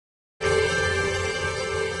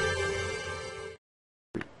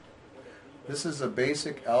This is a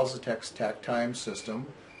basic Alzatex takt time system,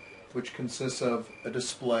 which consists of a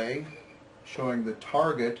display showing the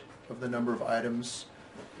target of the number of items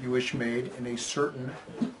you wish made in a certain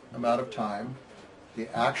amount of time, the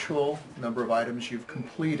actual number of items you've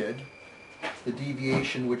completed, the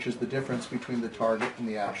deviation, which is the difference between the target and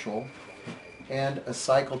the actual, and a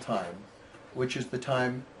cycle time, which is the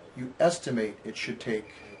time you estimate it should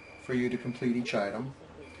take for you to complete each item.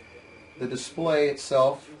 The display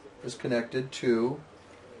itself is connected to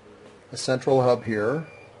a central hub here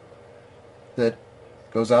that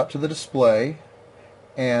goes out to the display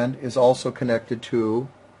and is also connected to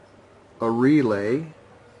a relay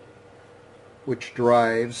which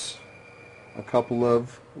drives a couple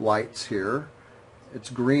of lights here. It's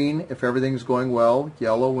green if everything's going well,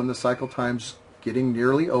 yellow when the cycle time's getting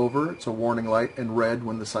nearly over, it's a warning light, and red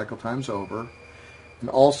when the cycle time's over. And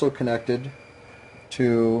also connected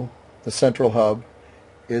to the central hub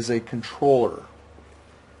is a controller.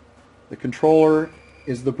 The controller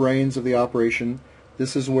is the brains of the operation.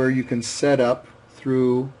 This is where you can set up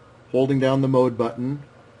through holding down the mode button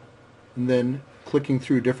and then clicking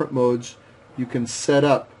through different modes. You can set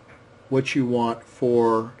up what you want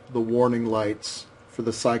for the warning lights, for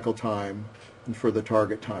the cycle time, and for the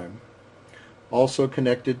target time. Also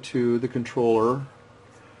connected to the controller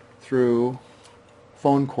through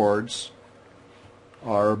phone cords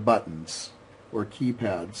are buttons or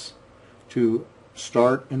keypads to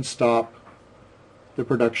start and stop the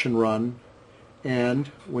production run, and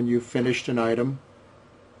when you've finished an item,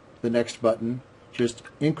 the next button just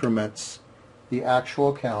increments the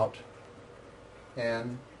actual count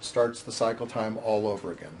and starts the cycle time all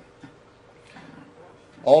over again.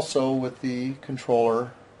 Also with the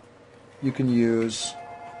controller you can use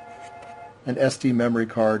an SD memory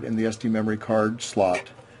card in the SD memory card slot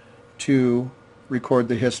to record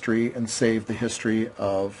the history and save the history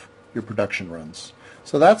of your production runs.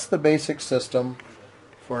 So that's the basic system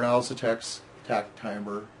for an Alzatex takt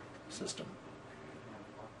timer system.